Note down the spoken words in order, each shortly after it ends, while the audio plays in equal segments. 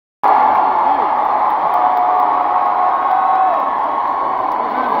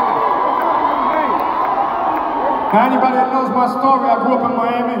Now, anybody that knows my story, I grew up in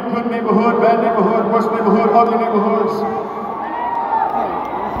Miami, good neighborhood, bad neighborhood, worst neighborhood, ugly neighborhoods.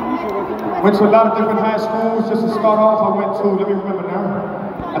 Went to a lot of different high schools. Just to start off, I went to, let me remember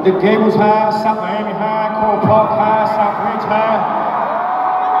now. I did Gables High, South Miami High, Coral Park High, South Ridge High.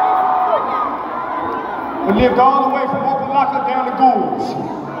 We lived all the way from Opalaka down to Goulds.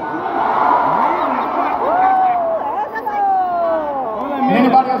 And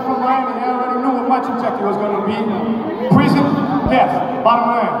anybody that's from Miami, they already knew what my trajectory was going to be. Prison, death, bottom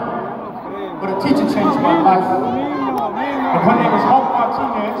line. But a teacher changed my life. And her name is Hope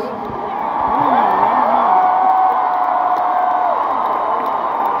Martinez.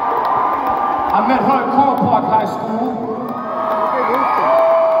 I met her at Coral Park High School.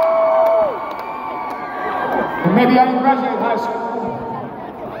 And maybe I didn't graduate high school,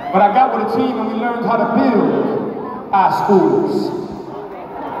 but I got with a team and we learned how to build our schools.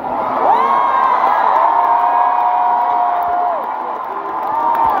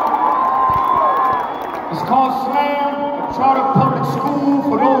 It's called SLAM, a charter public school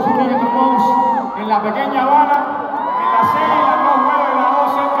for those who need it the most. En la pequeña Habana, en la serie, la no huevo y la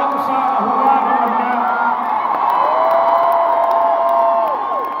 12, ya tú sabes, la jugada no es nada.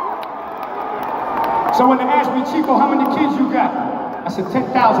 So when they asked me, Chico, how many kids you got? I said,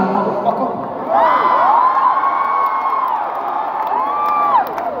 10,000, motherfucker.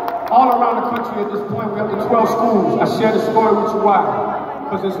 All around the country at this point, we're up to 12 schools. I share the story with you why.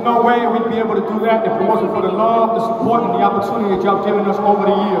 Because there's no way we'd be able to do that if it wasn't for the love, the support, and the opportunity that y'all given us over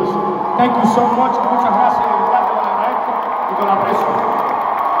the years. Thank you so much. Muchas gracias. Y con la presión.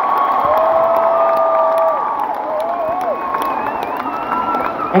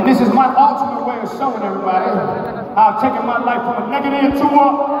 And this is my ultimate way of showing everybody how I've taken my life from a negative to a,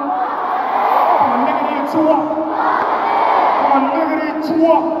 from a negative to a, from a negative to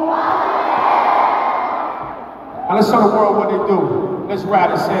a. Now let's show the world what they do. Let's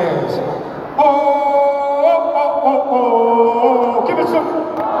ride. It says, oh, oh, oh, oh, oh, give it some.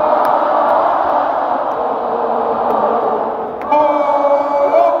 Oh,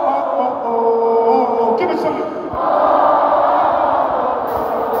 oh, oh, oh, oh, give it some.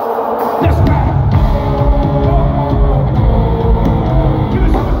 Let's ride. Give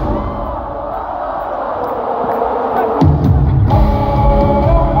it some.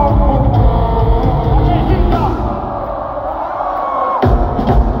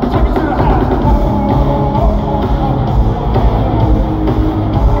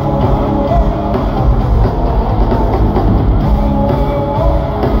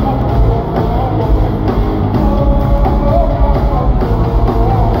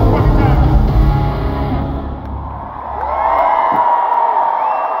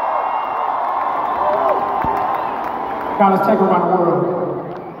 Now let's take around the world.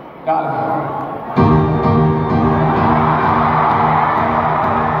 Got it.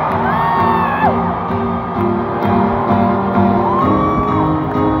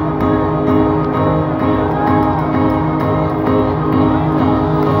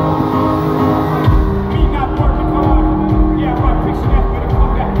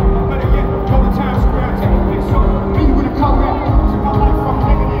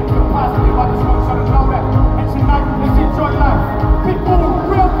 Pitbull,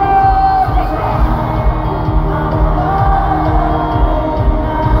 real fast!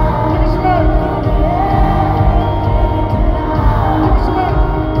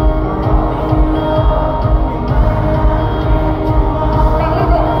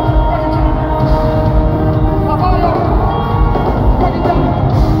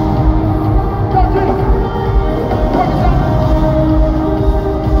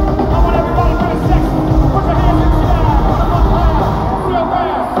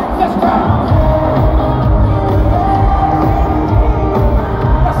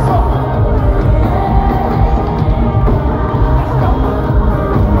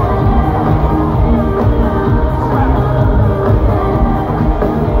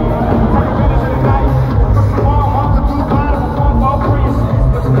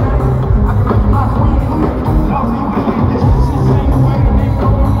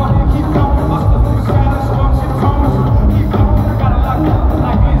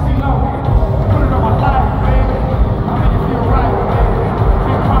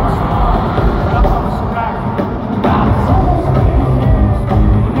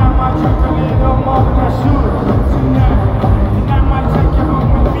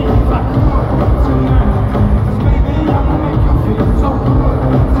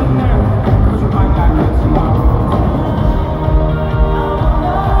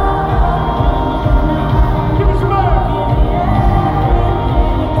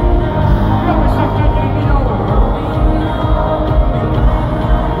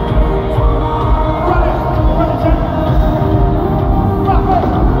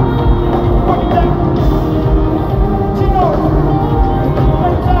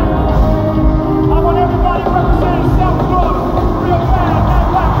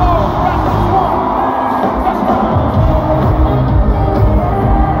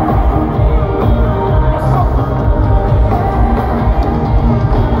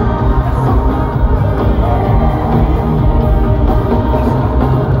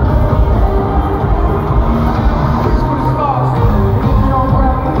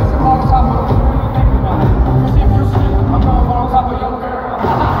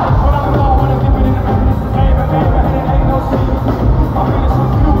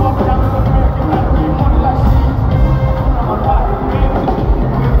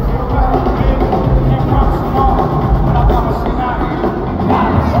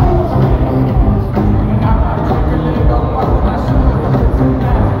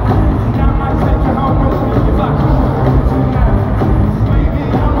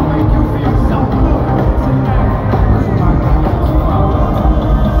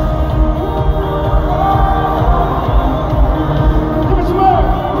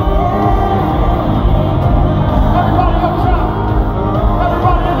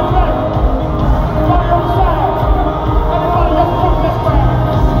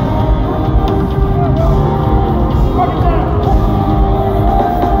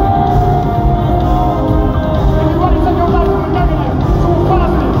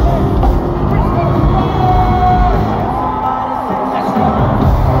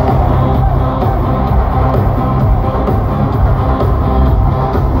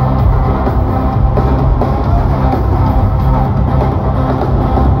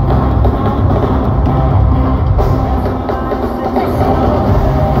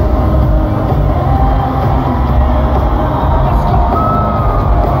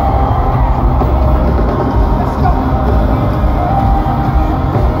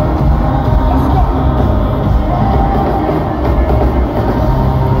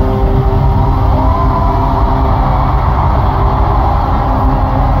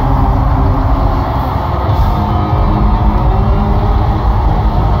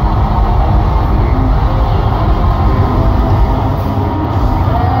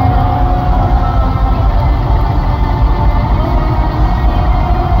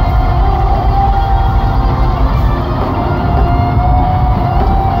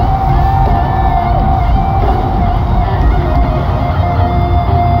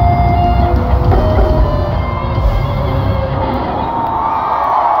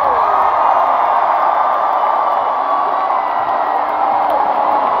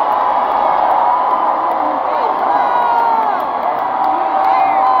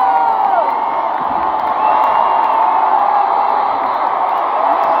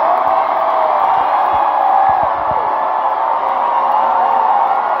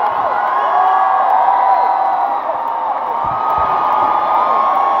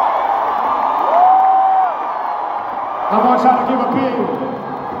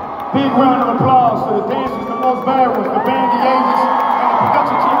 big round of applause to the dancers, the most bad ones, the band, the ages, and the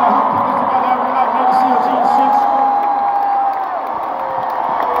production team that helped put this together every night, Navy SEAL Team 6.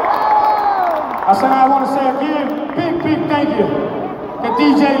 I said I want to say again, big thank you to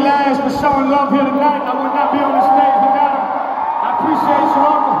DJ Lash for showing love here tonight. I would not be on the stage without him. I appreciate you,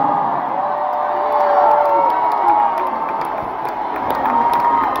 Uncle.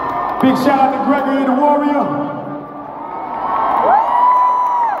 Big shout out to Gregory the Warrior.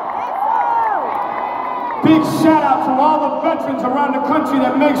 Big shout out to all the veterans around the country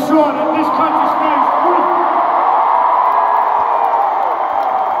that make sure that this country stays free.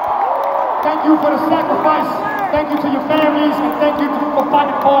 Thank you for the sacrifice. Thank you to your families, and thank you for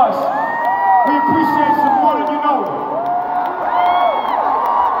fighting for us. We appreciate you more than you know.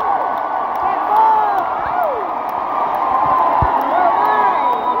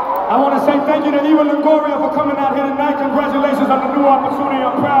 I want to say thank you to Eva Longoria for coming out here tonight. Congratulations on the new opportunity.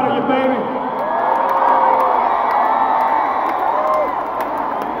 I'm proud of you, baby.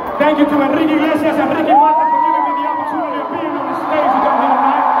 Thank you to Enrique Iglesias and Ricky Martin for giving me the opportunity of being on the stage with them here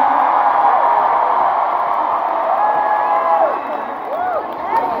tonight.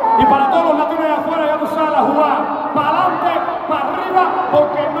 Y para todos los latinos de afuera, ya tú sabes la jugada. Para adelante, para arriba,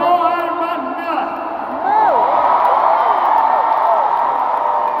 porque no hay más nada.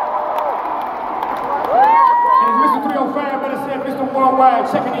 And it's Mr. 305, better say Mr. Worldwide,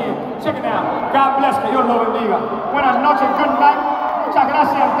 checking in, checking out. God bless, que Dios lo bendiga. Buenas noches, good night. Muchas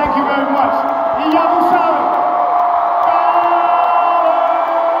gracias, thank you very much. Y ya tú sabes.